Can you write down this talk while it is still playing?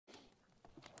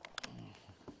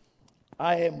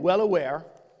I am well aware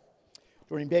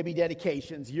during baby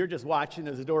dedications, you're just watching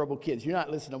those adorable kids. You're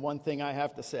not listening to one thing I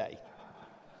have to say.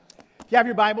 If you have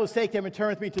your Bibles, take them and turn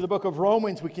with me to the book of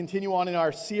Romans. We continue on in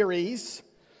our series.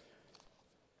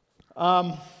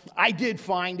 I did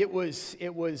find it was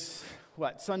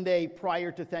Sunday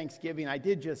prior to Thanksgiving. I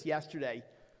did just yesterday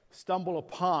stumble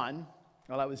upon,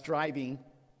 while I was driving,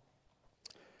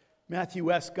 Matthew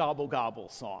West Gobble Gobble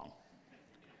song.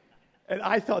 And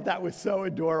I thought that was so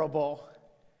adorable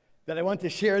that I want to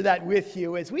share that with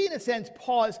you as we, in a sense,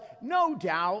 pause. No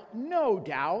doubt,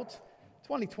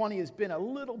 2020 has been a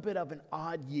little bit of an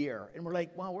odd year. And we're like,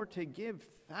 well, we're to give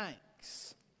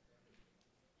thanks.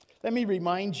 Let me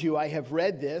remind you, I have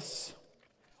read this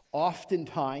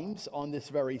oftentimes on this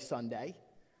very Sunday.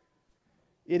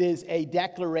 It is a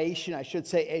declaration, I should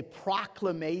say a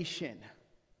proclamation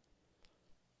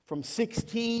from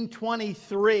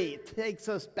 1623. It takes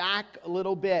us back a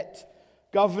little bit.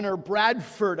 Governor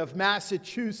Bradford of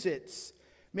Massachusetts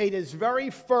made his very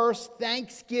first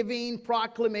Thanksgiving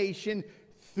proclamation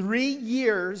 3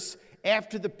 years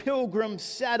after the Pilgrims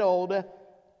settled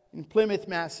in Plymouth,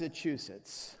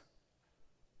 Massachusetts.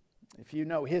 If you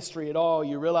know history at all,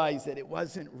 you realize that it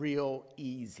wasn't real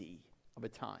easy of a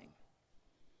time.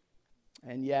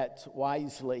 And yet,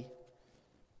 wisely,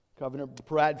 Governor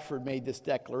Bradford made this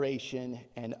declaration,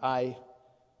 and I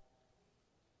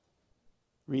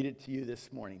read it to you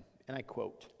this morning, and I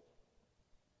quote,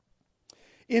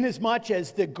 "Inasmuch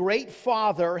as the great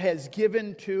Father has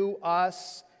given to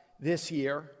us this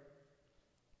year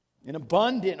an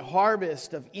abundant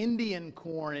harvest of Indian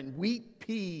corn and wheat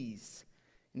peas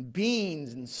and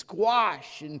beans and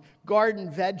squash and garden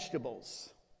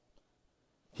vegetables.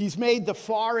 He's made the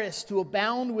forest to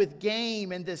abound with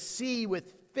game and the sea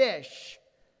with fish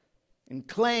and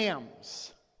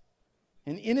clams.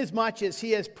 And inasmuch as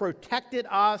he has protected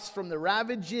us from the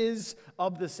ravages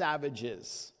of the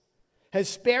savages, has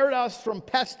spared us from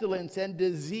pestilence and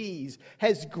disease,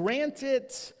 has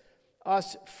granted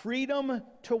us freedom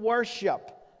to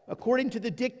worship according to the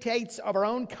dictates of our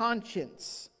own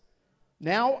conscience.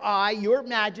 Now I, your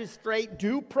magistrate,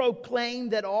 do proclaim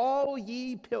that all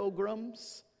ye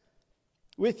pilgrims,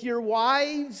 with your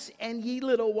wives and ye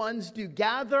little ones, do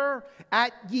gather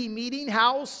at ye meeting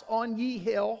house on ye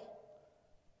hill,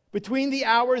 between the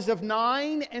hours of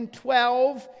 9 and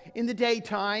 12 in the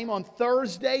daytime, on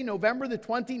Thursday, November the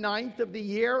 29th of the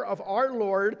year of our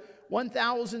Lord,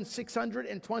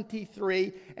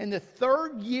 1623, and the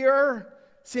third year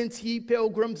since ye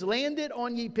pilgrims landed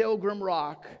on ye pilgrim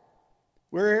rock,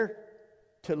 we're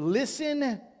to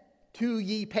listen to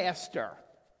ye pastor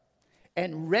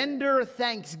and render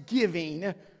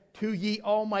thanksgiving to ye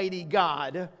Almighty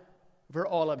God for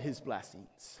all of his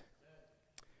blessings."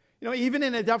 You know, even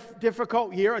in a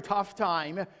difficult year, a tough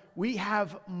time, we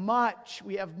have much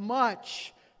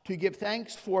to give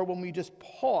thanks for when we just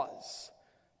pause,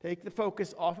 take the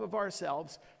focus off of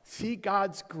ourselves, see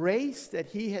God's grace that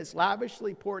he has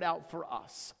lavishly poured out for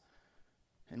us,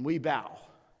 and we bow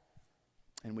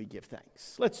and we give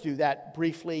thanks. Let's do that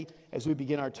briefly as we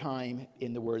begin our time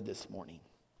in the Word this morning.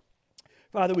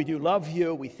 Father, we do love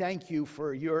you. We thank you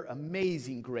for your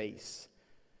amazing grace.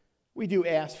 We do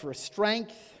ask for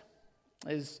strength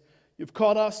as you've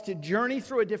called us to journey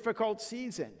through a difficult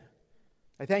season.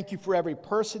 I thank you for every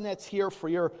person that's here, for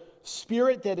your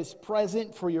Spirit that is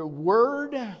present, for your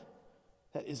word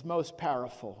that is most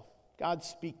powerful. God,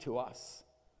 speak to us.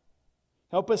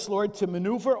 Help us, Lord, to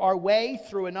maneuver our way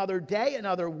through another day,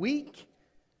 another week,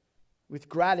 with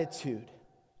gratitude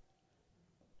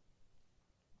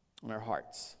in our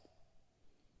hearts.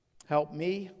 Help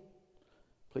me.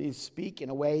 Please speak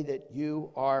in a way that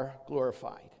you are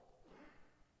glorified.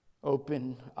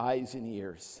 Open eyes and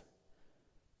ears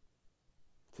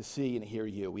to see and hear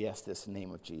you. We ask this in the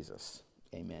name of Jesus.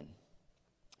 Amen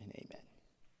and amen.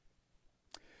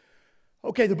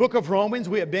 Okay, the book of Romans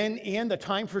we have been in. The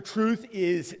time for truth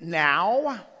is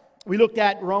now. We looked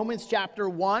at Romans chapter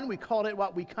 1. We called it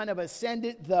what we kind of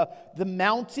ascended the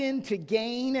mountain to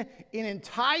gain an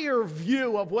entire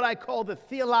view of what I call the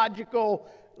theological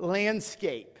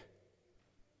landscape.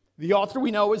 The author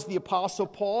we know is the Apostle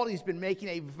Paul. He's been making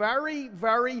a very,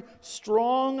 very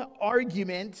strong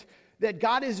argument that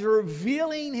God is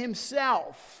revealing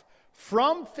himself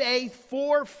from faith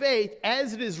for faith,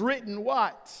 as it is written,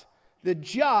 what? The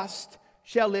just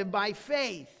shall live by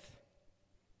faith.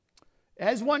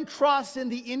 As one trusts in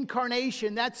the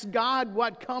incarnation, that's God,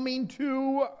 what? Coming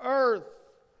to earth.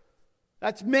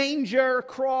 That's manger,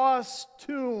 cross,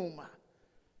 tomb.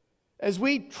 As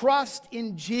we trust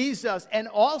in Jesus, and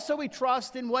also we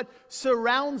trust in what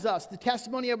surrounds us, the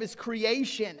testimony of his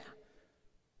creation,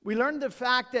 we learn the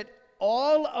fact that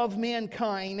all of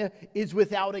mankind is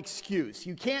without excuse.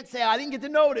 You can't say, I didn't get the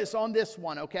notice on this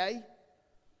one, okay?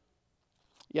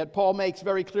 Yet Paul makes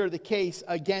very clear the case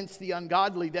against the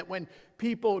ungodly, that when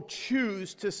people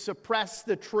choose to suppress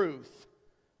the truth,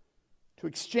 to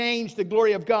exchange the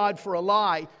glory of God for a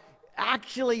lie,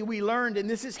 actually we learned, and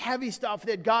this is heavy stuff,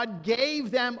 that God gave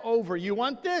them over. You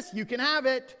want this? You can have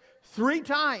it 3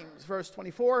 times. Verse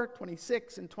 24,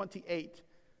 26, and 28.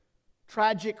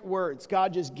 Tragic words.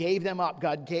 God just gave them up.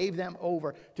 God gave them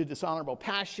over to dishonorable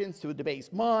passions, to a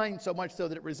debased mind, so much so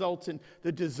that it results in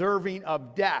the deserving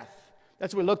of death.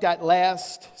 That's what we looked at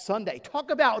last Sunday. Talk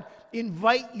about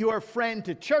invite your friend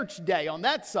to church day on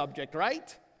that subject,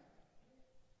 right?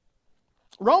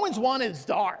 Romans 1 is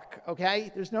dark,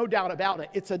 okay? There's no doubt about it.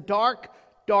 It's a dark,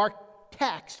 dark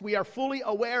text. We are fully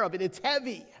aware of it. It's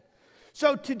heavy.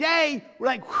 So today, we're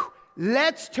like,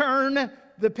 let's turn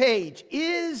the page.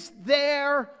 Is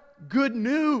there good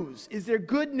news? Is there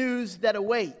good news that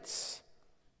awaits?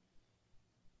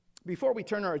 Before we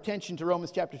turn our attention to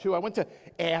Romans chapter 2, I want to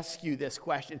ask you this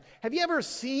question. Have you ever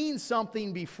seen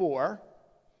something before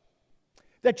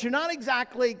that you're not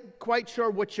exactly quite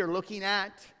sure what you're looking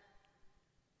at?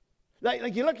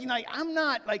 Like you're looking like, I'm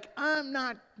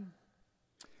not.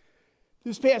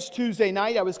 This past Tuesday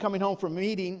night, I was coming home from a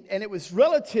meeting, and it was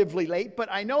relatively late, but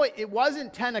I know it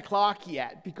wasn't 10 o'clock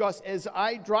yet, because as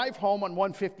I drive home on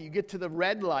 150, you get to the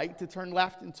red light to turn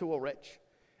left into Woolwich.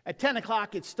 At 10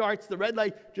 o'clock, it starts, the red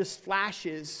light just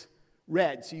flashes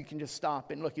red, so you can just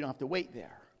stop and look. You don't have to wait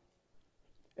there.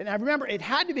 And I remember it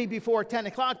had to be before 10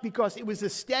 o'clock because it was a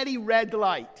steady red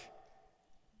light.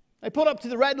 I pulled up to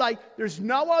the red light. There's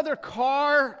no other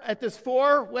car at this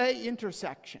 4-way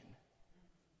intersection.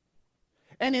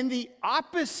 And in the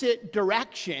opposite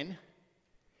direction,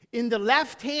 in the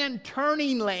left-hand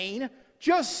turning lane,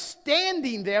 just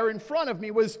standing there in front of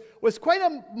me was quite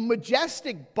a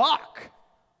majestic buck.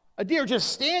 A deer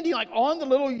just standing like on the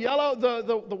little yellow,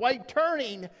 the white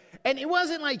turning. And it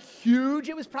wasn't like huge.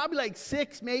 It was probably like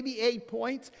 6, maybe 8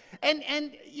 points.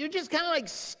 And you're just kind of like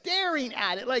staring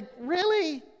at it, like,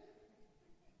 really?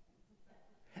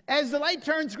 As the light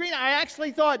turns green, I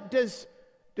actually thought, does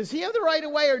he have the right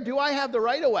of way or do I have the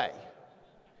right of way?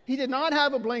 He did not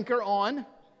have a blinker on.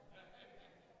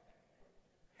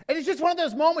 And it's just one of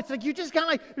those moments, like you just kind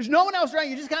of like, there's no one else around,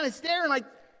 you're just kind of staring like,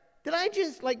 did I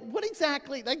just, like, what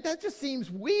exactly? Like, that just seems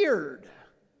weird.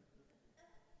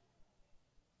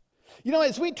 You know,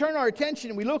 as we turn our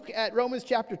attention and we look at Romans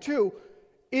chapter 2,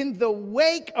 in the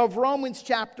wake of Romans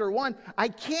chapter 1, I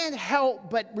can't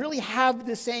help but really have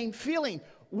the same feeling.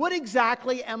 What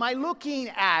exactly am I looking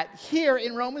at here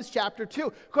in Romans chapter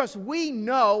 2? Because we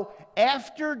know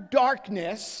after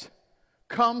darkness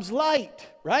comes light,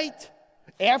 right?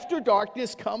 After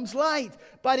darkness comes light.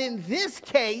 But in this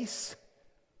case,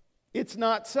 it's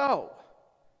not so.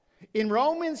 In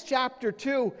Romans chapter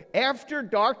 2, after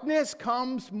darkness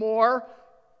comes more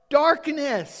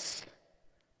darkness.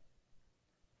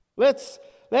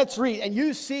 Let's read, and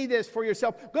you see this for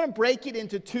yourself. I'm going to break it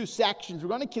into 2 sections. We're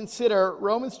going to consider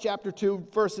Romans chapter 2,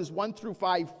 verses 1 through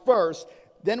 5 first.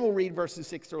 Then we'll read verses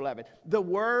 6 through 11. The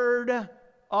word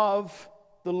of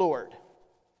the Lord.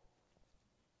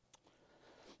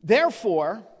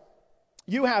 Therefore,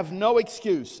 you have no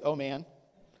excuse, O man,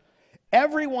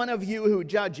 every one of you who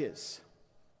judges.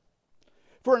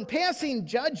 For in passing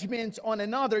judgment on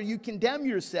another, you condemn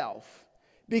yourself,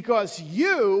 because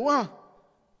you,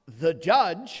 the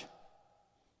judge,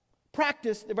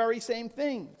 practice the very same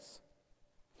things.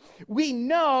 We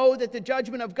know that the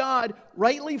judgment of God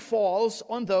rightly falls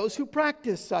on those who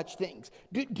practice such things.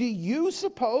 Do you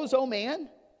suppose, O man,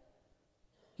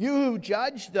 you who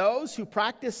judge those who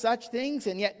practice such things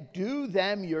and yet do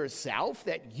them yourself,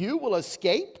 that you will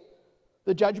escape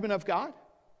the judgment of God?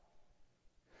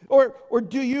 Or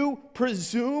do you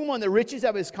presume on the riches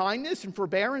of his kindness and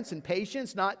forbearance and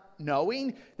patience, not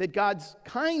knowing that God's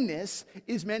kindness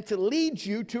is meant to lead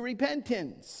you to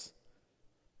repentance?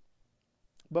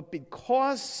 But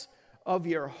because of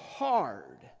your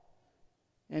hard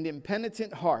and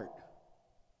impenitent heart,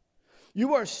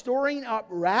 you are storing up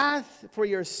wrath for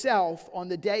yourself on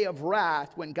the day of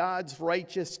wrath, when God's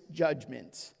righteous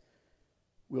judgment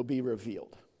will be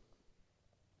revealed.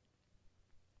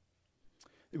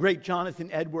 The great Jonathan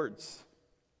Edwards,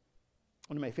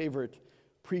 one of my favorite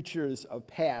preachers of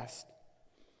past,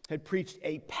 had preached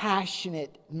a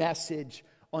passionate message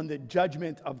on the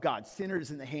judgment of God,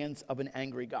 sinners in the hands of an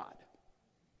angry God.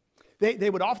 They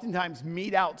would oftentimes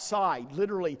meet outside,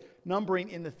 literally numbering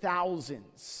in the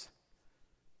thousands.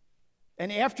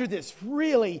 And after this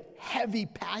really heavy,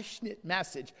 passionate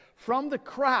message from the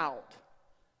crowd,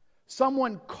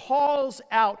 Someone calls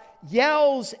out,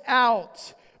 yells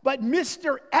out, but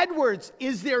Mr. Edwards,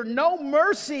 is there no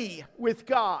mercy with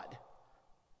God?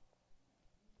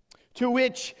 To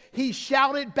which he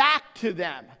shouted back to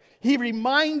them. He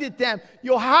reminded them,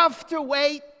 you'll have to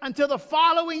wait until the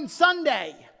following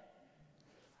Sunday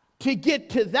to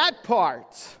get to that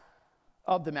part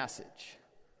of the message.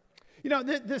 You know,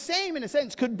 the same, in a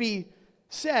sense, could be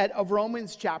said of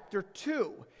Romans chapter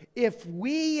 2. If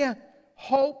we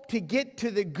hope to get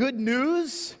to the good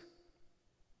news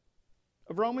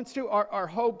of Romans 2, our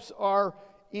hopes are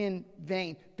in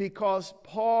vain, because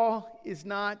Paul is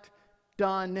not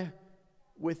done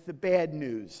with the bad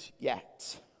news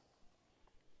yet.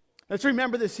 Let's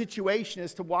remember the situation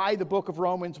as to why the book of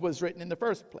Romans was written in the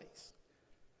first place.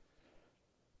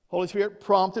 Holy Spirit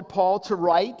prompted Paul to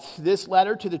write this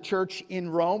letter to the church in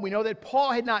Rome. We know that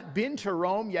Paul had not been to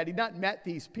Rome yet. He had not met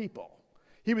these people.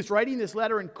 He was writing this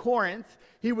letter in Corinth.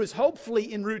 He was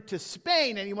hopefully en route to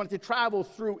Spain, and he wanted to travel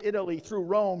through Italy, through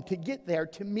Rome, to get there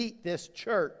to meet this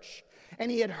church. And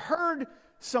he had heard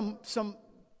some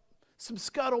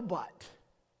scuttlebutt.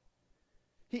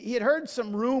 He had heard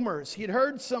some rumors. He had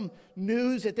heard some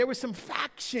news that there were some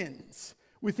factions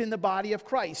within the body of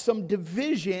Christ, some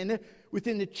division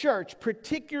within the church,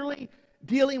 particularly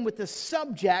dealing with the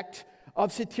subject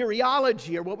of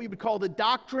soteriology, or what we would call the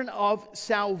doctrine of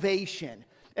salvation.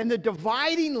 And the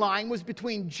dividing line was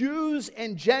between Jews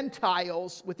and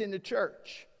Gentiles within the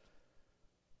church.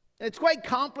 And it's quite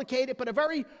complicated, but a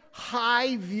very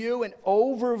high view and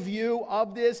overview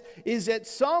of this is that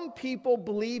some people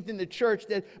believed in the church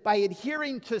that by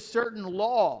adhering to certain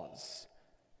laws,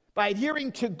 by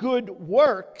adhering to good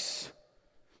works,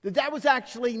 that was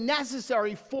actually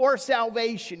necessary for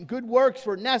salvation. Good works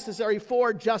were necessary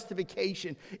for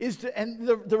justification. And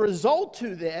the result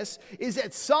to this is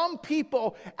that some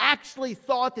people actually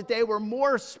thought that they were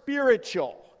more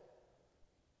spiritual.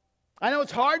 I know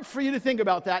it's hard for you to think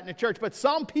about that in the church, but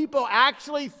some people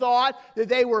actually thought that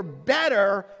they were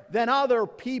better than other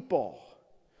people.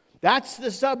 That's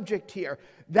the subject here.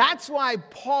 That's why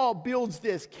Paul builds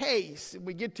this case,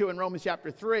 we get to in Romans chapter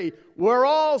 3, we're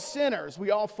all sinners.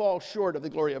 We all fall short of the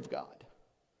glory of God.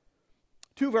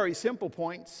 Two very simple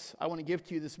points I want to give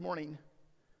to you this morning.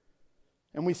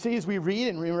 And we see as we read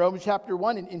in Romans chapter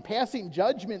 1, in passing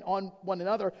judgment on one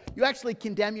another, you actually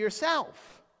condemn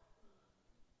yourself.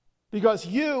 Because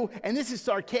you, and this is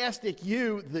sarcastic,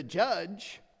 you, the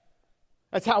judge,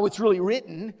 that's how it's really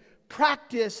written,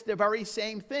 practice the very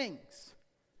same things.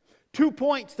 2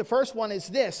 points. The first one is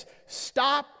this: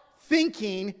 stop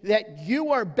thinking that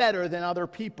you are better than other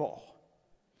people.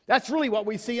 That's really what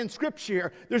we see in Scripture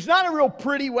here. There's not a real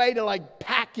pretty way to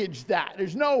package that.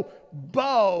 There's no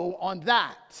bow on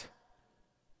that.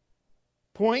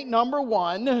 Point number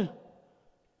one,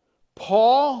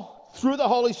 Paul, through the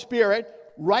Holy Spirit,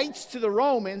 writes to the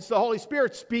Romans. The Holy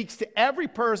Spirit speaks to every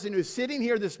person who's sitting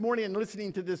here this morning and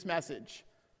listening to this message.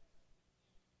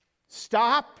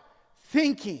 Stop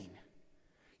thinking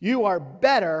you are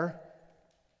better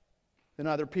than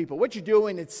other people. What you're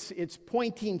doing, it's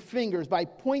pointing fingers. By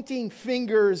pointing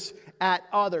fingers at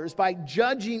others, by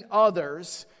judging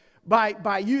others,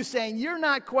 by you saying you're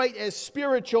not quite as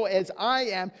spiritual as I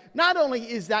am, not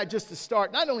only is that just a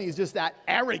start, not only is just that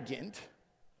arrogant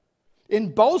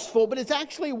and boastful, but it's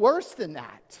actually worse than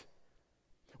that.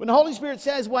 When the Holy Spirit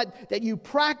says that you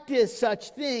practice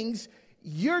such things,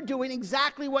 you're doing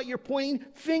exactly what you're pointing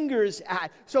fingers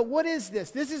at. So what is this?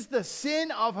 This is the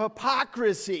sin of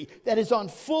hypocrisy that is on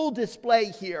full display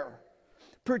here.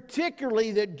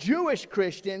 Particularly the Jewish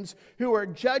Christians who are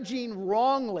judging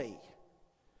wrongly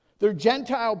their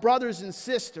Gentile brothers and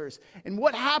sisters. And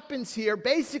what happens here,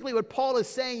 basically what Paul is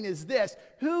saying is this: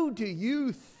 who do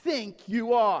you think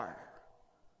you are?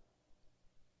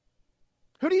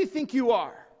 Who do you think you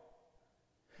are?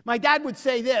 My dad would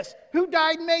say this: who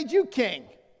died and made you king?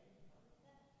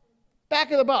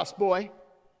 Back of the bus, boy.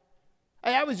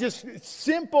 And that was just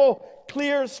simple,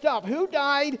 clear stuff. Who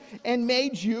died and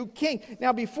made you king?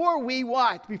 Now, before we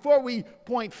what? Before we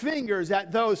point fingers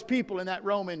at those people in that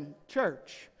Roman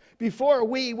church, before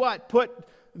we what? Put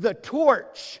the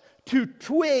torch to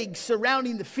twigs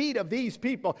surrounding the feet of these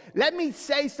people, let me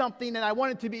say something, and I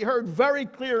want it to be heard very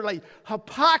clearly.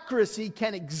 Hypocrisy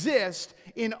can exist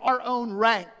in our own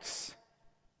ranks.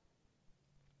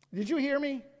 Did you hear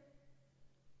me?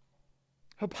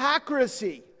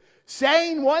 Hypocrisy.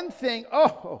 Saying one thing,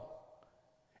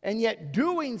 and yet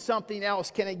doing something else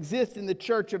can exist in the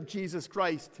church of Jesus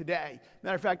Christ today.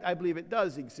 Matter of fact, I believe it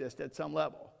does exist at some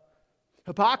level.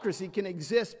 Hypocrisy can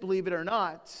exist, believe it or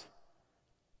not,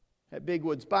 at Big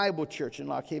Woods Bible Church in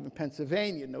Lock Haven,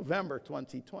 Pennsylvania, November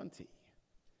 2020.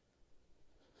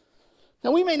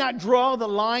 Now, we may not draw the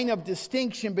line of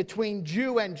distinction between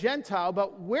Jew and Gentile,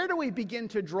 but where do we begin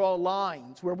to draw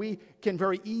lines where we can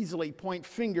very easily point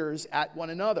fingers at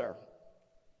one another?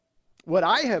 What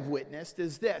I have witnessed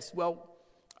is this. Well,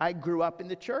 I grew up in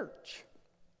the church.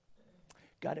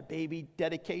 Got a baby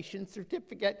dedication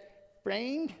certificate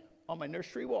framed on my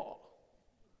nursery wall.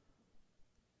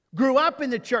 Grew up in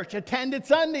the church, attended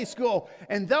Sunday school.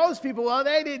 And those people, well,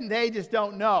 they just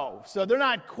don't know. So they're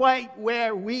not quite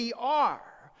where we are.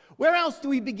 Where else do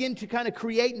we begin to kind of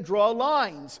create and draw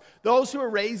lines? Those who are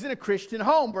raised in a Christian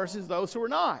home versus those who are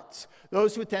not.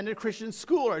 Those who attended a Christian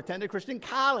school or attended a Christian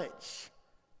college.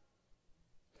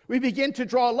 We begin to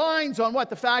draw lines on what?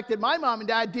 The fact that my mom and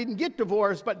dad didn't get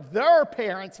divorced, but their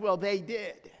parents, well, they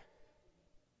did.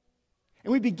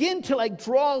 And we begin to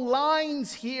draw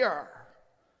lines here.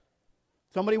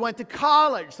 Somebody went to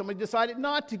college. Somebody decided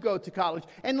not to go to college.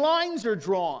 And lines are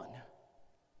drawn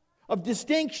of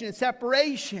distinction and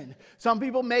separation. Some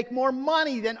people make more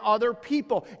money than other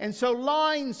people. And so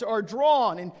lines are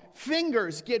drawn and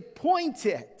fingers get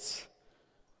pointed.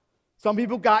 Some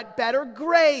people got better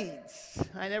grades.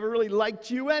 I never really liked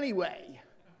you anyway.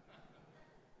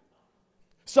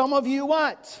 Some of you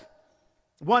what?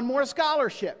 Won more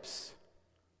scholarships.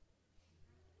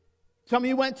 Some of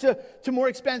you went to more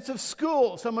expensive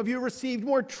schools. Some of you received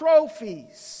more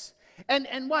trophies.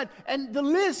 And what? And the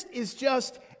list is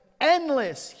just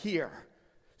endless here.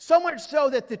 So much so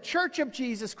that the Church of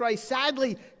Jesus Christ,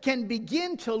 sadly, can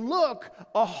begin to look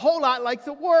a whole lot like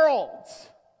the world.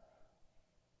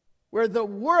 Where the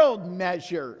world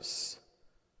measures.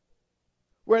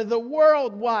 Where the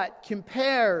world what?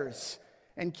 Compares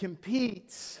and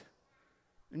competes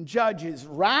and judges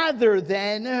rather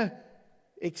than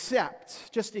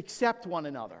just accept one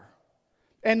another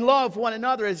and love one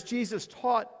another as Jesus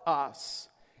taught us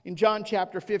in John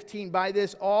chapter 15. By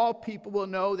this, all people will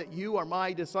know that you are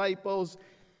my disciples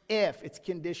if, it's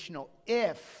conditional,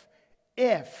 if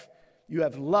you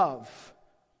have love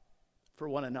for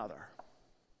one another.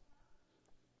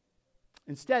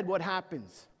 Instead, what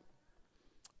happens?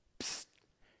 Psst,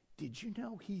 did you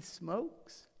know he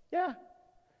smokes? Yeah,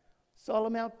 saw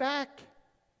him out back.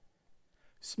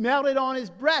 Smelled it on his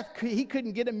breath. He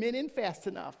couldn't get a mint in fast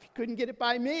enough. He couldn't get it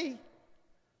by me.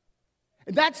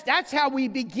 And that's how we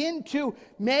begin to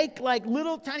make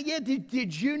little tiny,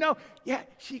 did you know? Yeah,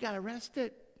 she got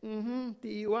arrested.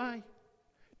 DUI.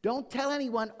 Don't tell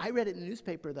anyone. I read it in the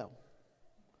newspaper, though.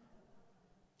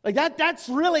 That's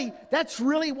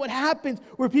really what happens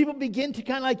where people begin to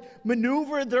kind of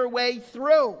maneuver their way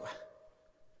through.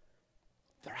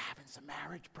 They're having some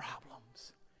marriage problems.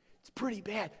 Pretty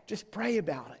bad. Just pray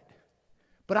about it.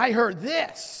 But I heard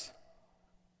this.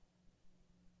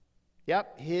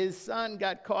 Yep, his son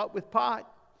got caught with pot.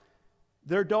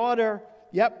 Their daughter,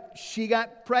 yep, she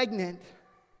got pregnant.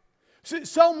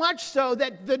 So much so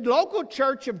that the local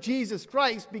Church of Jesus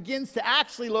Christ begins to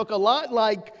actually look a lot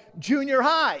like junior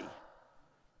high.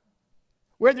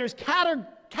 Where there's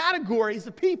categories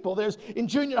of people. In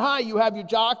junior high, you have your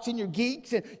jocks and your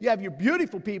geeks, and you have your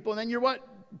beautiful people, and then you're what?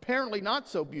 Apparently not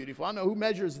so beautiful. I don't know who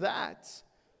measures that.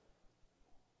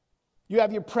 You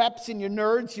have your preps and your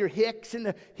nerds, your hicks and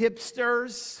the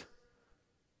hipsters.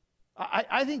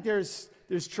 I think there's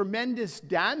tremendous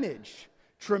damage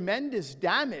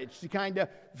to kind of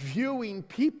viewing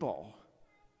people.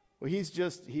 Well, he's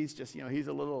just he's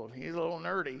a little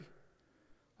nerdy.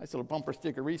 I saw a bumper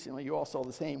sticker recently. You all saw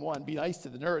the same one. Be nice to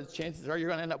the nerds. Chances are you're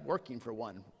going to end up working for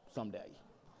one someday.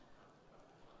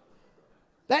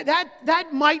 That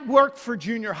might work for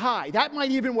junior high. That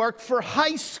might even work for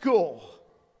high school.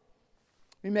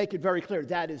 Let me make it very clear.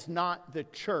 That is not the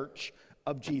Church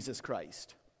of Jesus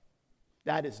Christ.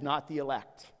 That is not the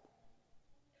elect.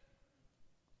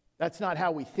 That's not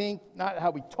how we think, not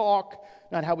how we talk,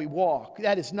 not how we walk.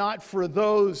 That is not for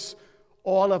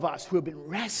all of us who have been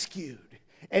rescued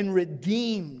and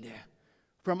redeemed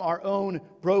from our own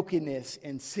brokenness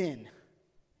and sin.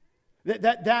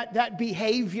 That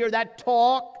behavior, that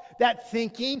talk, that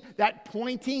thinking, that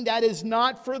pointing, that is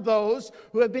not for those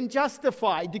who have been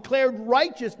justified, declared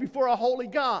righteous before a holy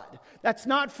God. That's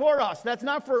not for us. That's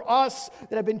not for us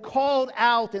that have been called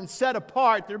out and set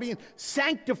apart. They're being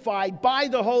sanctified by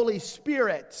the Holy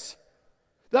Spirit.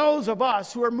 Those of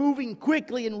us who are moving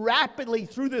quickly and rapidly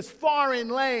through this foreign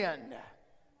land.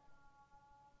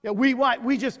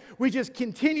 We just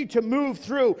continue to move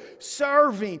through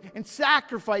serving and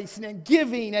sacrificing and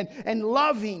giving and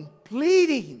loving,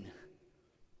 pleading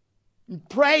and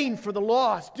praying for the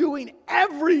lost, doing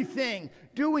everything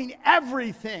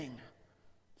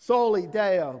soli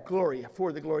Deo Gloria,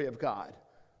 for the glory of God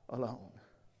alone.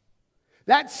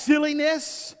 That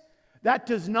silliness, That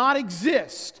does not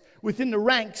exist within the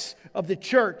ranks of the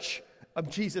church of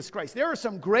Jesus Christ. There are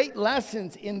some great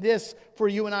lessons in this for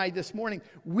you and I this morning.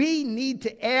 We need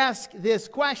to ask this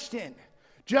question,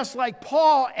 just like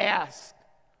Paul asked.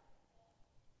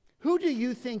 Who do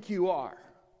you think you are?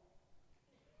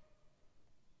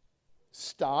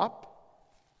 Stop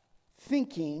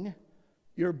thinking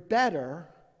you're better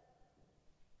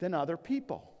than other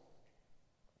people.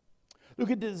 Look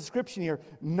at the description here.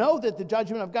 Know that the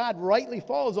judgment of God rightly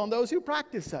falls on those who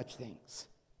practice such things.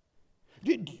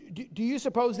 Do you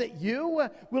suppose that you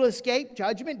will escape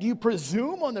judgment? Do you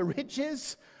presume on the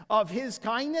riches of his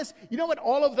kindness? You know what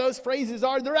all of those phrases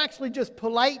are? They're actually just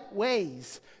polite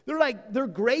ways. They're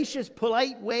gracious,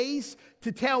 polite ways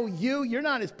to tell you you're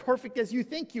not as perfect as you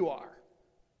think you are.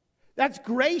 That's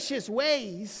gracious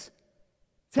ways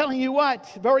telling you what?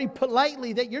 Very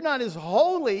politely, that you're not as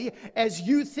holy as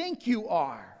you think you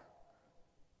are.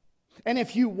 And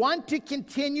if you want to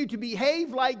continue to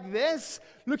behave like this,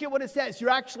 look at what it says. You're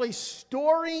actually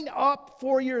storing up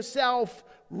for yourself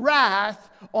wrath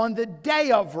on the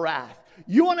day of wrath.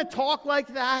 You want to talk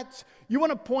like that? You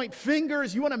want to point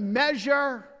fingers? You want to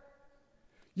measure?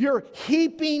 You're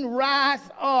heaping wrath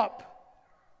up.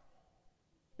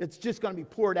 It's just going to be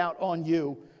poured out on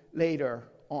you later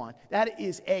on. That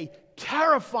is a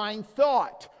terrifying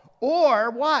thought.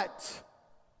 Or what?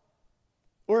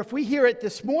 Or if we hear it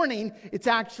this morning, it's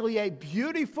actually a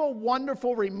beautiful,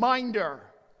 wonderful reminder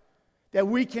that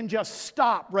we can just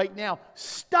stop right now.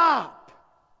 Stop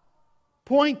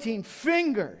pointing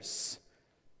fingers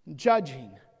and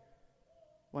judging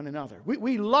one another.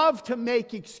 We love to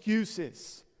make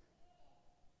excuses.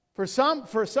 For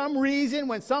some reason,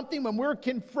 when we're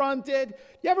confronted,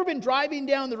 you ever been driving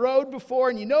down the road before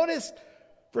and you notice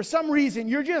for some reason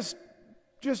you're just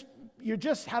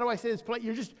how do I say this?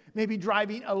 You're just maybe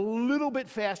driving a little bit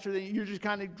faster than you're just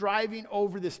kind of driving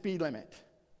over the speed limit.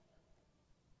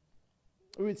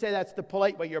 We would say that's the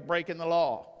polite way. You're breaking the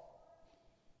law.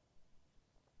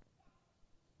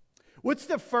 What's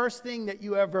the first thing that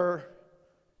you ever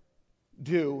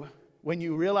do when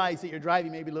you realize that you're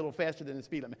driving maybe a little faster than the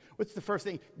speed limit? What's the first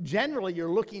thing? Generally,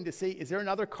 you're looking to see, is there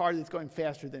another car that's going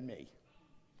faster than me?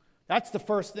 That's the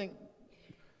first thing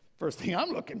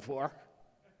I'm looking for.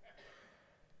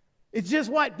 It's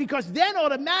just what? Because then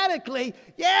automatically,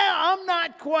 I'm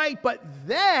not quite, but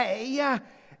they,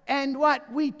 and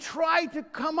what? We try to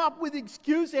come up with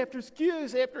excuse after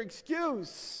excuse after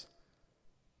excuse.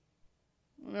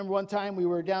 I remember one time we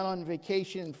were down on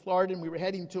vacation in Florida and we were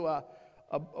heading to a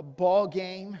ball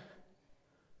game.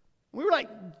 We were like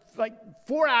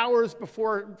 4 hours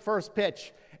before first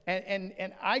pitch,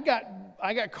 and I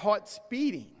got caught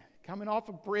speeding coming off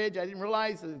a bridge. I didn't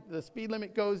realize the speed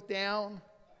limit goes down.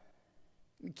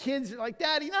 The kids are like,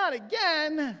 "Daddy, not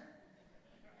again!"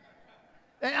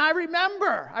 And I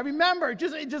remember, it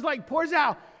just like pours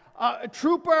out. A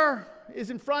trooper is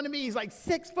in front of me. He's like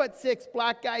 6'6",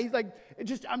 black guy. He's like,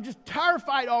 I'm just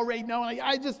terrified already knowing.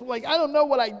 I don't know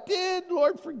what I did.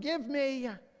 Lord, forgive me.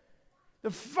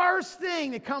 The first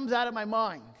thing that comes out of my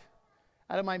mind,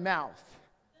 out of my mouth,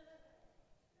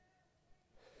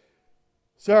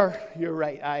 "Sir, you're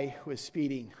right. I was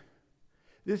speeding.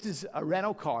 This is a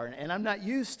rental car, and I'm not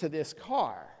used to this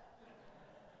car."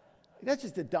 That's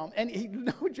just a dumb. And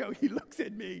no joke, he looks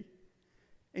at me.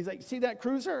 He's like, "See that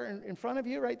cruiser in front of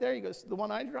you right there?" He goes, "The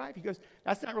one I drive?" He goes,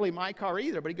 "That's not really my car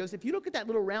either." But he goes, "If you look at that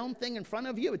little round thing in front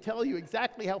of you, it would tell you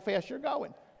exactly how fast you're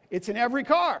going. It's in every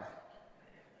car."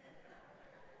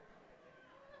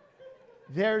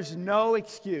 There's no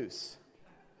excuse.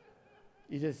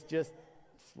 You just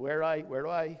where do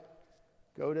I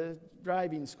go to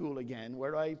driving school again?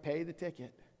 Where do I pay the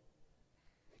ticket?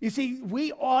 You see,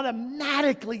 we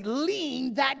automatically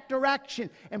lean that direction.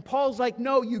 And Paul's like,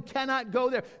 no, you cannot go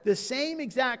there. The same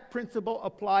exact principle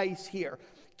applies here.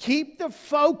 Keep the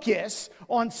focus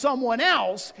on someone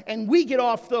else, and we get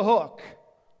off the hook.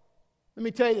 Let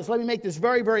me tell you this. Let me make this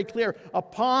very, very clear.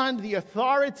 Upon the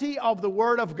authority of the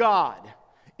Word of God,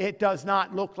 it does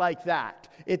not look like that.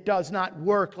 It does not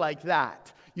work like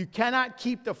that. You cannot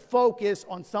keep the focus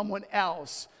on someone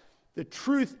else. The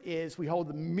truth is, we hold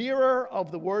the mirror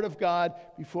of the Word of God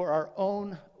before our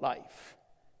own life.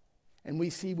 And we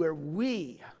see where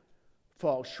we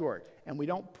fall short. And we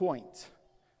don't point.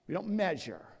 We don't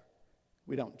measure.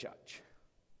 We don't judge.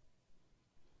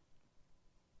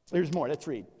 There's more. Let's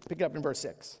read. Pick it up in verse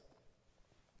 6.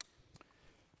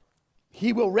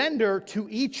 He will render to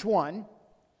each one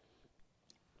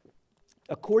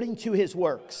according to his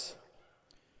works.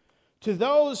 To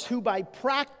those who by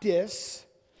practice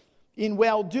in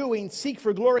well-doing seek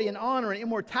for glory and honor and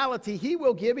immortality, he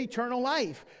will give eternal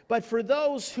life. But for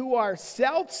those who are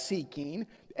self-seeking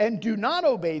and do not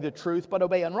obey the truth but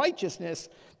obey unrighteousness,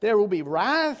 there will be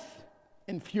wrath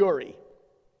and fury.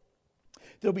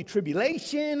 There'll be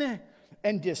tribulation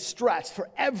and distress for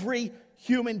every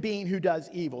human being who does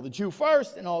evil, the Jew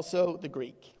first and also the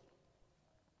Greek.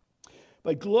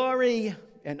 But glory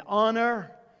and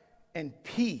honor and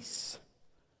peace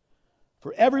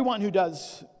for everyone who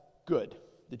does good,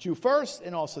 the Jew first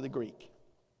and also the Greek.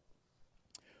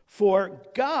 For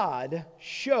God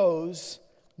shows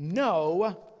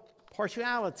no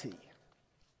partiality.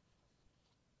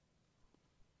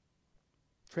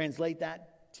 Translate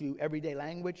that to everyday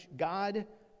language. God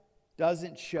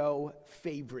doesn't show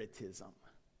favoritism.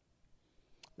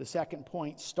 The second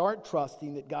point, start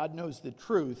trusting that God knows the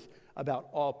truth about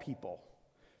all people.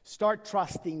 Start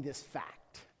trusting this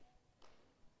fact.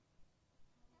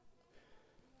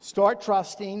 Start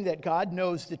trusting that God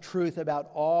knows the truth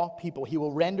about all people. He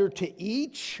will render to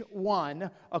each one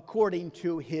according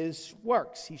to his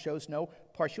works. He shows no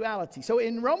partiality. So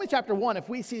in Romans chapter 1, if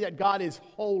we see that God is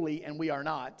holy and we are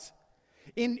not,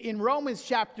 in Romans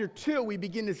chapter 2, we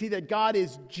begin to see that God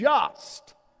is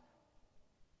just.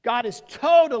 God is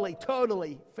totally,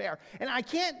 totally fair. And I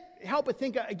can't help but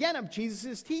think again of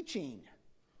Jesus' teaching.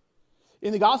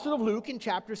 In the Gospel of Luke in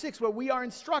chapter 6, where we are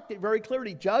instructed very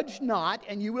clearly, judge not,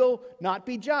 and you will not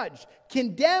be judged.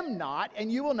 Condemn not,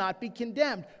 and you will not be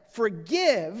condemned.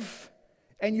 Forgive,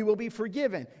 and you will be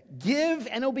forgiven. Give,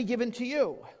 and it will be given to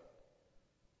you.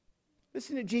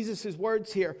 Listen to Jesus'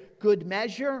 words here. Good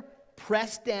measure,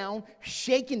 pressed down,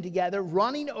 shaken together,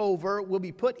 running over, will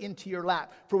be put into your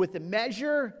lap. For with the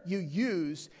measure you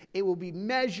use, it will be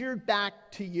measured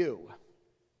back to you.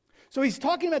 So he's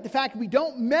talking about the fact we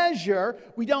don't measure,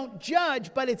 we don't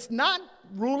judge, but it's not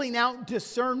ruling out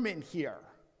discernment here.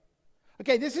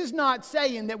 Okay, this is not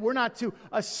saying that we're not to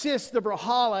assist the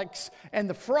Braholics and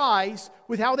the Fries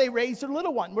with how they raise their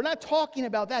little one. We're not talking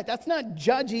about that. That's not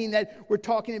judging that we're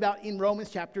talking about in Romans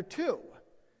chapter 2.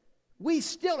 We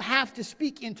still have to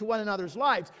speak into one another's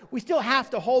lives. We still have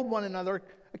to hold one another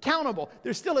accountable.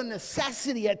 There's still a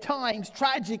necessity at times,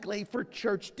 tragically, for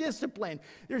church discipline.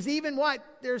 There's even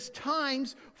there's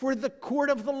times for the court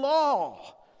of the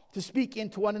law to speak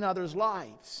into one another's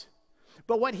lives.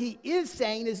 But what he is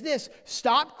saying is this: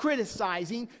 stop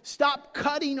criticizing, stop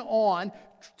cutting on,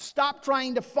 stop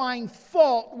trying to find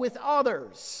fault with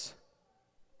others.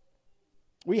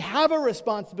 We have a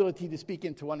responsibility to speak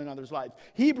into one another's lives.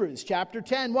 Hebrews chapter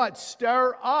 10, what?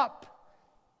 Stir up.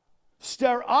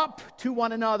 Stir up to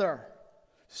one another.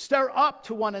 Stir up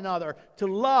to one another to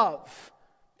love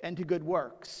and to good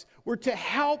works. We're to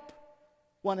help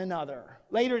one another.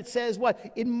 Later it says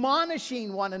what?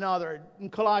 Admonishing one another in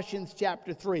Colossians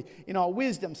chapter 3. In all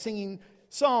wisdom, singing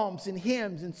psalms and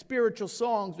hymns and spiritual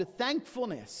songs with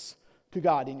thankfulness to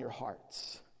God in your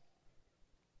hearts.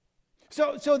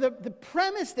 So the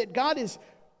premise that God is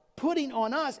putting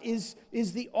on us is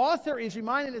the author is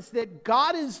reminding us that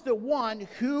God is the one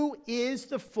who is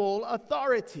the full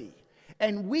authority.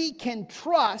 And we can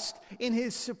trust in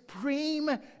his supreme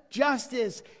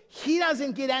justice. He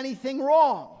doesn't get anything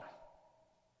wrong.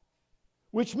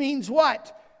 Which means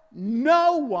what?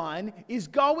 No one is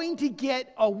going to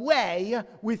get away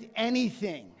with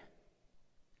anything.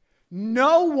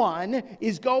 No one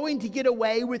is going to get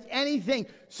away with anything.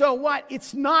 So what?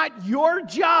 It's not your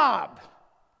job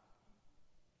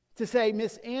to say,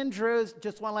 Miss Andrews,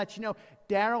 just want to let you know,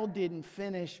 Daryl didn't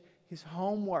finish his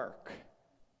homework.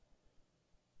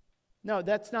 No,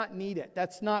 that's not needed.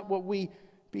 That's not what we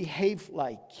behave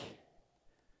like.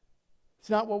 It's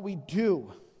not what we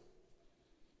do.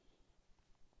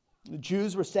 The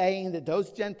Jews were saying that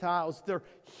those Gentiles, they're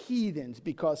heathens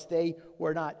because they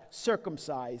were not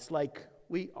circumcised like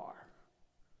we are.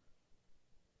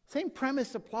 Same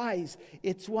premise applies.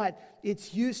 It's what?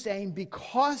 It's you saying,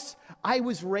 because I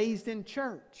was raised in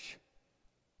church,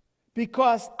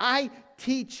 because I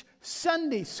teach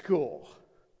Sunday school.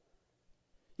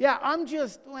 Yeah, I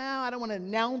don't want to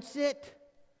announce it,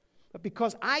 but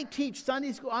because I teach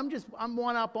Sunday school, I'm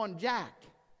one up on Jack.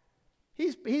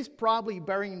 He's probably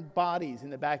burying bodies in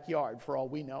the backyard for all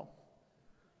we know.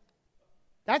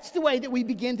 That's the way that we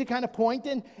begin to kind of point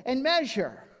and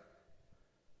measure.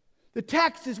 The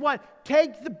text is what?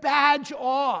 Take the badge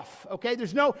off, okay?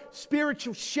 There's no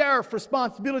spiritual sheriff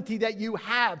responsibility that you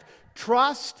have.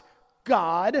 Trust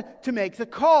God to make the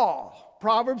call.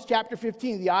 Proverbs chapter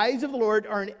 15, the eyes of the Lord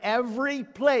are in every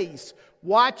place,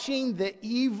 watching the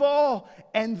evil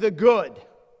and the good.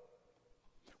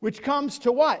 Which comes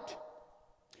to what?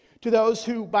 To those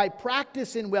who by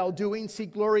practice in well-doing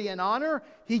seek glory and honor,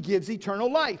 he gives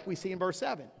eternal life, we see in verse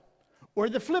 7. Or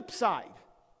the flip side.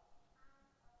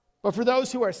 But for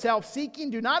those who are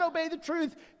self-seeking, do not obey the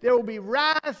truth, there will be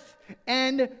wrath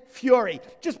and fury.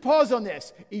 Just pause on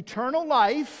this. Eternal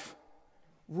life,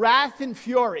 wrath and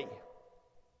fury.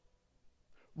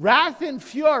 Wrath and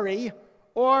fury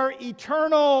or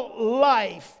eternal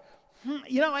life.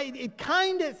 You know, it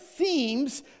kind of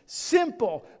seems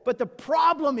simple, but the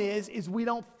problem is we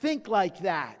don't think like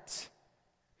that.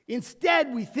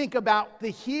 Instead, we think about the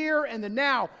here and the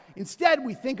now. Instead,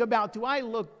 we think about, do I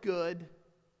look good?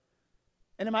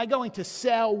 And am I going to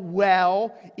sell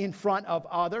well in front of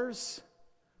others?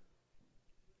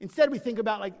 Instead, we think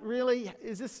about, like, really,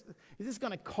 is this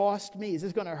going to cost me? Is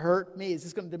this going to hurt me? Is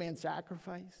this going to demand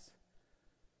sacrifice?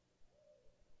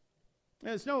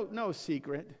 There's no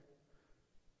secret.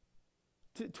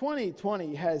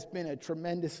 2020 has been a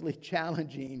tremendously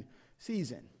challenging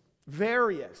season.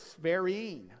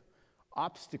 Varying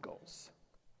obstacles.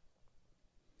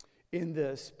 In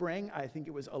the spring, I think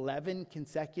it was 11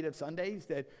 consecutive Sundays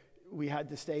that we had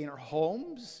to stay in our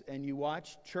homes and you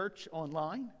watched church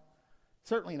online.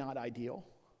 Certainly not ideal.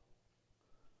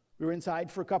 We were inside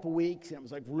for a couple weeks and it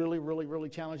was like really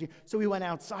challenging. So we went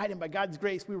outside and by God's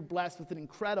grace, we were blessed with an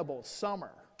incredible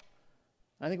summer.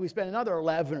 I think we spent another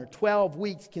 11 or 12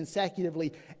 weeks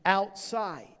consecutively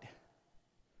outside.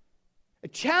 A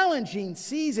challenging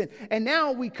season. And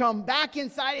now we come back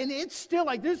inside and it's still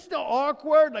like, this is still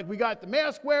awkward. Like we got the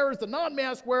mask wearers, the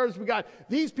non-mask wearers. We got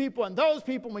these people and those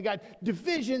people. And we got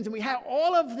divisions. And we have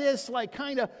all of this like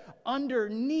kind of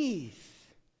underneath.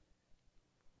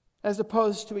 As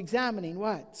opposed to examining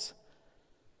what?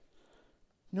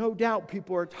 No doubt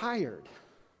people are tired.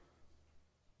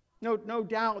 No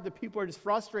doubt that people are just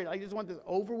frustrated. I just want this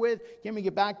over with. Can we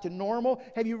get back to normal?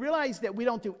 Have you realized that we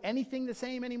don't do anything the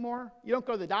same anymore? You don't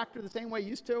go to the doctor the same way you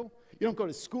used to. You don't go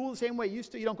to school the same way you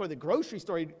used to. You don't go to the grocery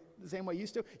store the same way you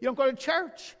used to. You don't go to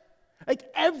church. Like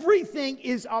everything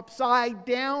is upside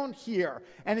down here.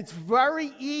 And it's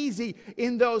very easy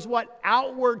in those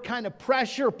outward kind of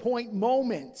pressure point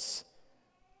moments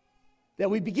that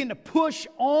we begin to push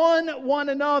on one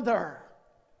another.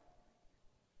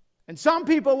 And some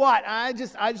people, I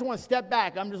just want to step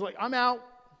back. I'm just like, I'm out.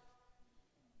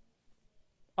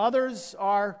 Others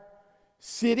are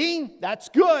sitting. That's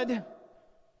good.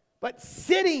 But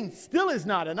sitting still is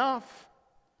not enough.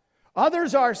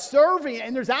 Others are serving.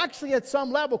 And there's actually at some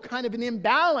level kind of an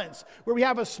imbalance where we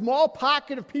have a small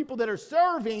pocket of people that are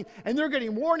serving and they're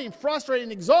getting worn and frustrated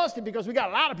and exhausted because we got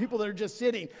a lot of people that are just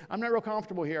sitting. I'm not real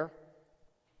comfortable here.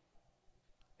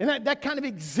 And that kind of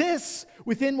exists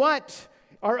within what?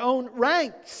 Our own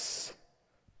ranks.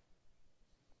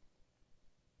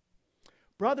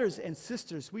 Brothers and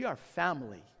sisters, we are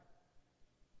family.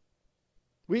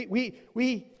 We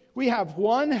have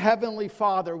one heavenly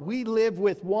Father. We live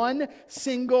with one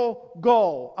single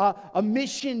goal, a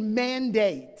mission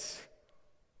mandate.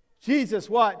 Jesus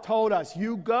told us?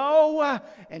 You go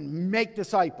and make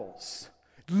disciples.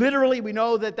 Literally, we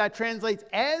know that translates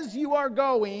as you're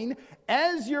going,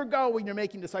 you're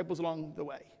making disciples along the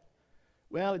way.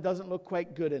 Well, it doesn't look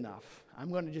quite good enough. I'm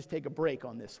going to just take a break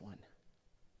on this one.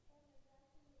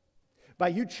 By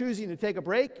you choosing to take a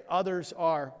break, others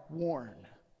are worn.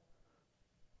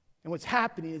 And what's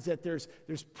happening is that there's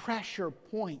pressure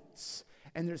points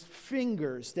and there's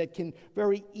fingers that can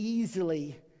very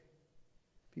easily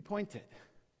be pointed.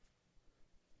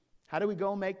 How do we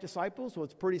go make disciples? Well,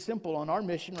 it's pretty simple. On our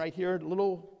mission right here at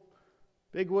Little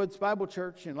Big Woods Bible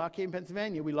Church in Lock Haven,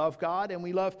 Pennsylvania, we love God and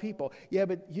we love people. Yeah,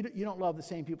 but you don't love the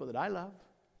same people that I love.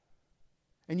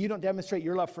 And you don't demonstrate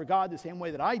your love for God the same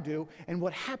way that I do. And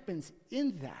what happens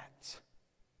in that?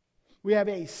 We have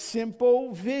a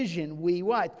simple vision.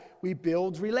 We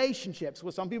build relationships.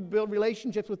 Well, some people build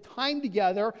relationships with time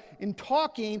together in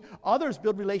talking. Others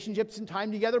build relationships in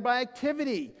time together by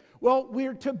activity. Well,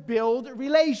 we're to build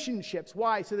relationships.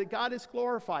 Why? So that God is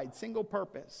glorified. Single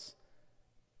purpose.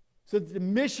 So that the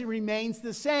mission remains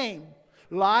the same.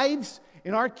 Lives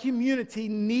in our community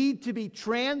need to be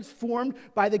transformed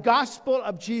by the gospel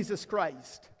of Jesus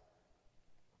Christ.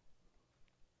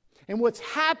 And what's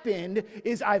happened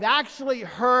is I've actually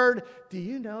heard, do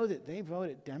you know that they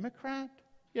voted Democrat?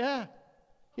 Yeah,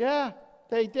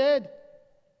 they did.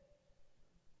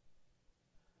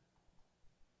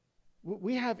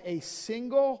 We have a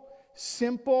single,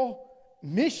 simple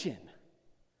mission.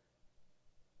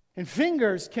 And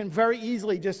fingers can very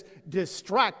easily just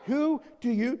distract. Who do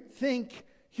you think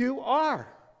you are?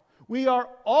 We are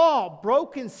all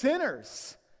broken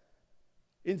sinners.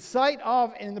 in sight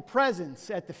of and in the presence,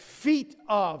 at the feet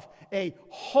of a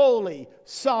holy,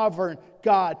 sovereign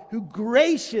God who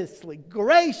graciously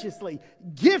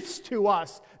gifts to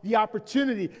us the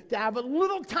opportunity to have a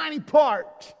little tiny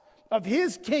part of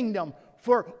His kingdom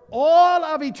for all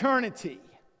of eternity.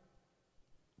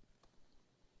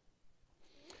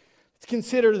 Let's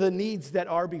consider the needs that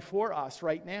are before us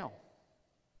right now.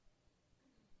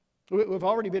 We've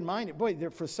already been minded. Boy,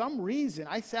 for some reason,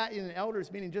 I sat in an elders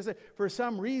meeting just for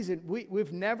some reason,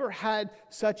 we've never had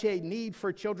such a need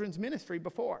for children's ministry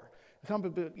before. Some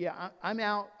people, yeah, I'm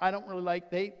out. I don't really like,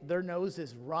 their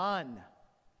noses run.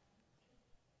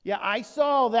 Yeah, I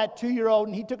saw that 2-year-old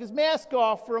and he took his mask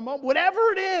off for a moment.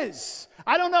 Whatever it is.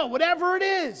 I don't know, whatever it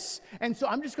is. And so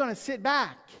I'm just going to sit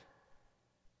back.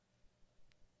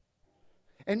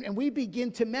 And we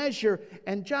begin to measure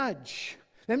and judge.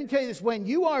 Let me tell you this, when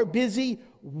you are busy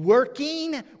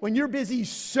working, when you're busy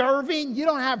serving, you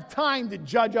don't have time to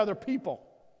judge other people.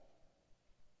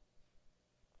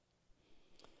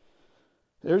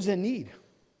 There's a need.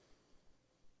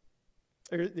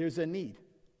 There's a need.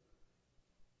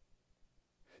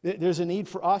 There's a need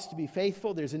for us to be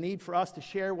faithful. There's a need for us to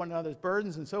share one another's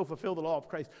burdens and so fulfill the law of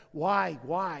Christ. Why?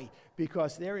 Why?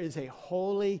 Because there is a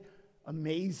holy,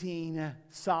 amazing,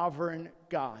 sovereign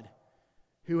God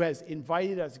who has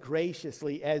invited us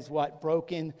graciously as what?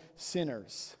 Broken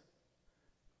sinners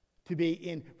to be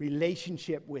in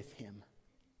relationship with Him.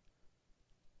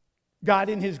 God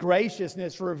in His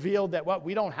graciousness revealed that what?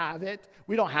 We don't have it.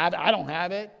 We don't have it. I don't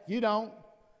have it. You don't.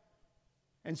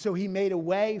 And so He made a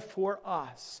way for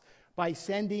us by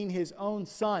sending His own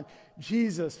Son,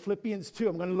 Jesus, Philippians 2.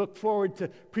 I'm going to look forward to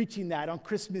preaching that on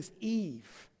Christmas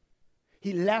Eve.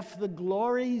 He left the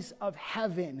glories of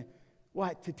heaven,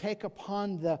 what? To take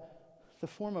upon the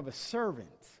form of a servant.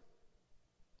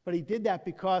 But He did that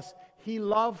because He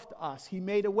loved us. He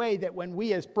made a way that when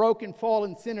we as broken,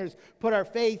 fallen sinners put our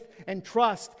faith and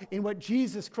trust in what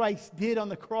Jesus Christ did on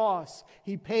the cross,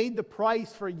 He paid the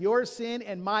price for your sin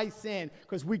and my sin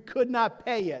because we could not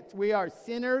pay it. We are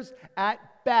sinners at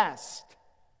best.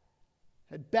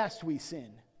 At best we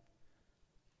sin.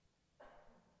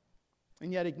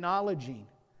 And yet acknowledging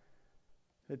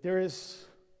that there is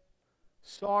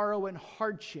sorrow and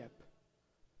hardship.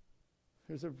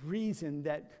 There's a reason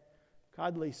that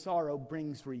godly sorrow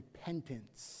brings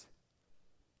repentance.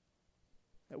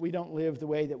 That we don't live the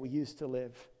way that we used to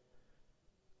live.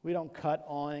 We don't cut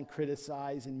on and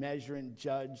criticize and measure and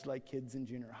judge like kids in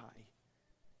junior high.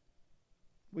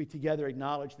 We together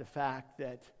acknowledge the fact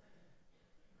that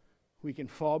we can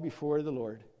fall before the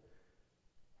Lord.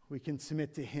 We can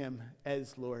submit to Him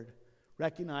as Lord,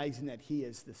 recognizing that He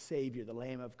is the Savior, the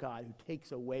Lamb of God, who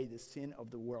takes away the sin of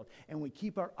the world. And we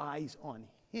keep our eyes on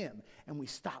Him, and we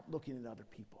stop looking at other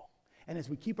people. And as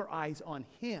we keep our eyes on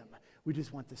Him, we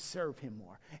just want to serve Him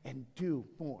more and do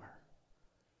more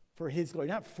for His glory.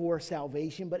 Not for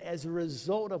salvation, but as a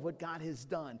result of what God has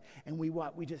done. And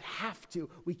we just have to.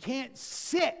 We can't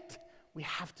sit. We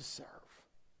have to serve.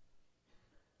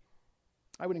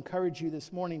 I would encourage you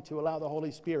this morning to allow the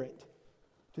Holy Spirit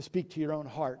to speak to your own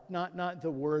heart. Not the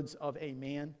words of a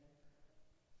man,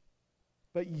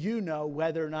 but you know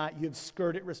whether or not you've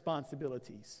skirted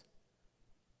responsibilities.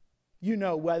 You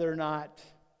know whether or not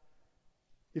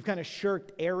you've kind of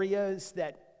shirked areas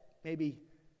that maybe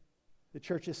the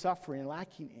church is suffering and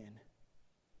lacking in.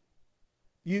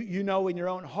 You know in your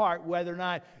own heart whether or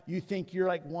not you think you're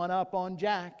like one up on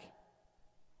Jack.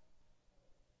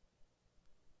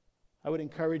 I would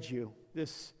encourage you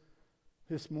this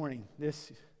morning,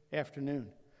 this afternoon,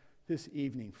 this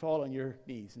evening, fall on your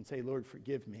knees and say, Lord,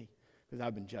 forgive me, because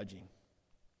I've been judging,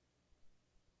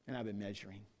 and I've been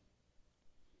measuring,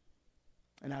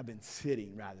 and I've been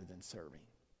sitting rather than serving.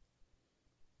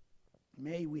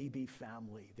 May we be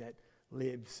family that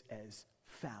lives as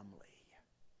family,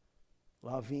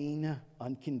 loving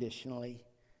unconditionally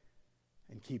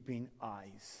and keeping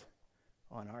eyes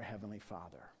on our Heavenly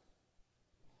Father.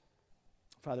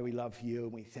 Father, we love You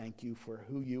and we thank You for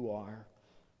who You are.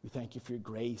 We thank You for Your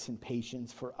grace and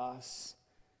patience for us.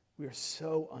 We are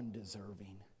so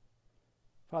undeserving.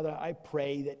 Father, I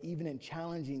pray that even in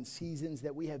challenging seasons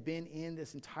that we have been in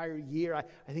this entire year, I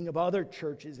think of other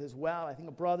churches as well. I think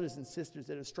of brothers and sisters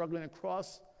that are struggling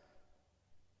across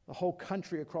the whole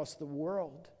country, across the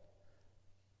world.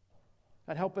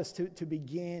 God, help us to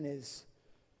begin as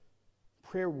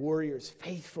prayer warriors,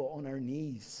 faithful on our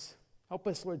knees. Help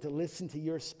us, Lord, to listen to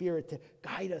Your Spirit, to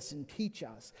guide us and teach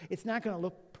us. It's not going to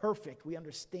look perfect. We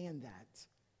understand that.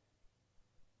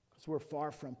 Because we're far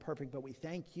from perfect, but we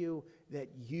thank You that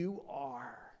You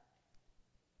are.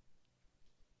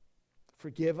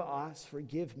 Forgive us,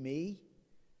 forgive me,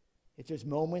 If there's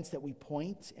moments that we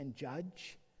point and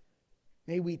judge,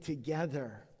 may we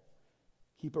together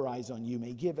keep our eyes on you.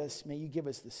 May you give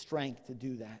us the strength to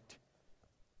do that.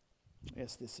 I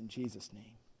ask this in Jesus'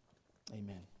 name.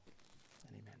 Amen.